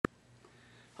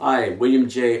Hi, William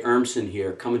J. Urmson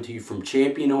here, coming to you from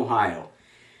Champion, Ohio.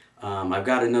 I've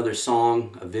got another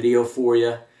song, a video for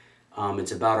you.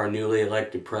 It's about our newly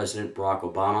elected president, Barack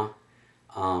Obama.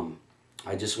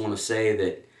 I just want to say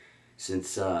that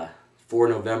since 4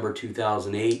 November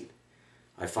 2008,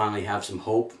 I finally have some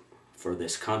hope for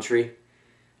this country.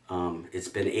 It's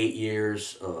been 8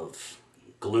 years of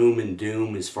gloom and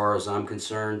doom as far as I'm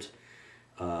concerned.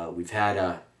 We've had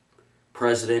a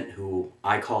president who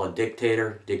I call a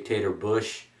dictator, Dictator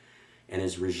Bush, and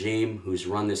his regime who's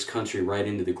run this country right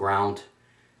into the ground.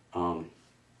 I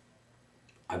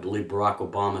believe Barack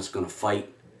Obama is going to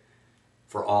fight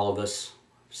for all of us,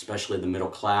 especially the middle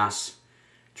class,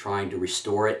 trying to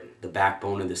restore it, the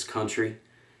backbone of this country.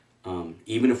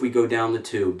 Even if we go down the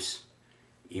tubes,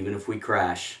 even if we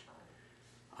crash,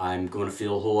 I'm going to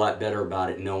feel a whole lot better about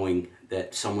it knowing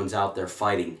that someone's out there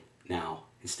fighting now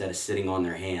instead of sitting on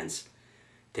their hands,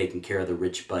 taking care of the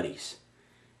rich buddies.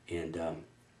 And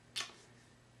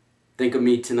think of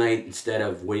me tonight instead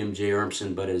of William J.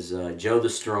 Urmson, but as Joe the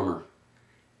Strummer,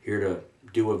 here to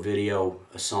do a video,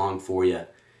 a song for you.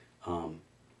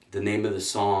 The name of the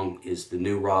song is The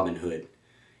New Robin Hood,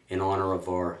 in honor of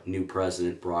our new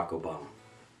president, Barack Obama.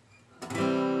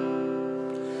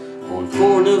 On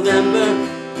 4 November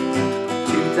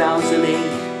 2008,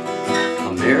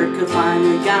 America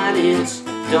finally got its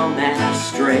dumb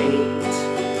ass straight.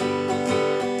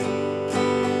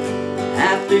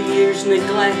 After years'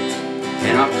 neglect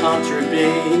and our country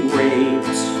being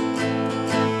raped,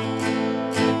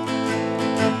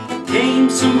 came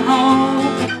some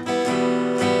hope.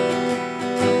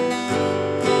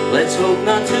 Let's hope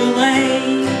not too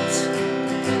late.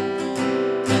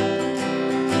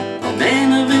 A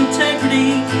man of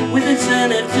integrity with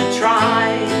incentive to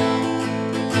try.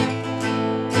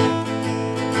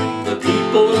 The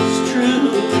people's true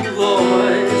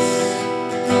voice.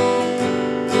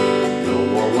 No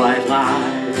more white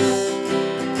lies.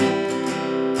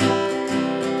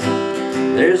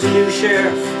 There's a new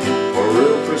sheriff, a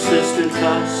real persistent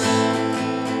cuss.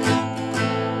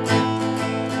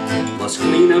 Must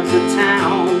clean up the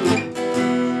town,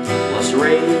 must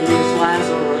raise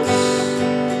Lazarus.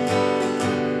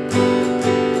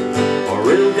 A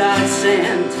real God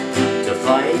sent to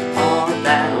fight our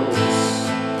battles,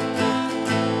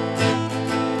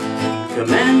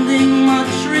 commanding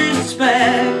much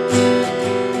respect.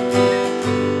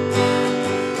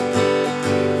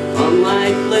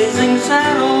 Unlike blazing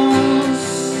saddles,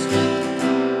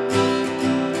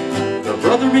 the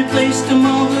brother replaced the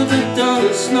mother that done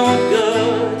us no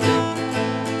good.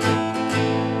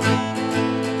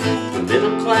 The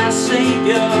middle class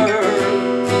savior,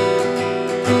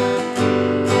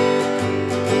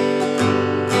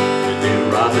 the new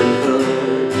Robin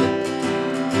Hood.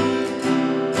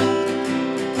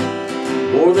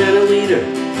 More than a leader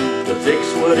to fix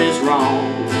what is wrong,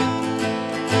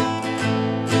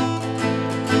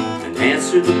 and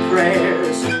answer the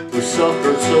prayers who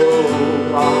suffered so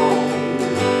long.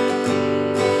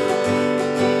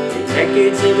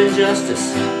 Decades of injustice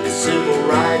and civil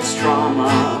rights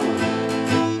trauma,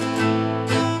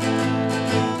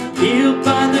 healed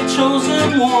by the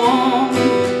chosen one,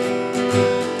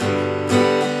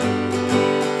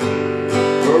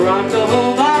 Barack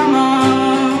Obama.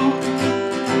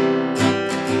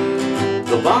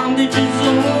 The bondage is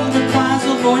old, requires a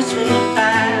voice from the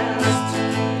past.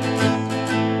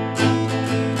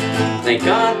 Thank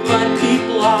God my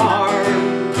people are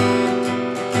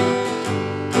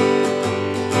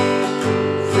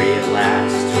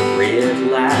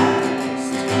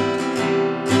last.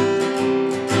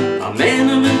 A man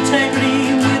of integrity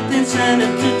with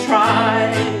incentive to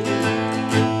try.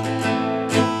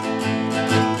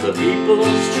 The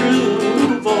people's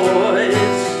true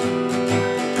voice.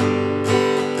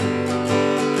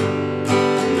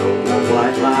 No more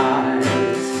white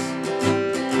lies.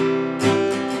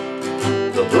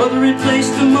 The brother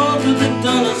replaced the mother that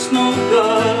done us no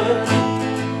good.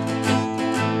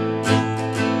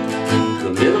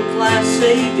 Middle class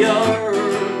savior,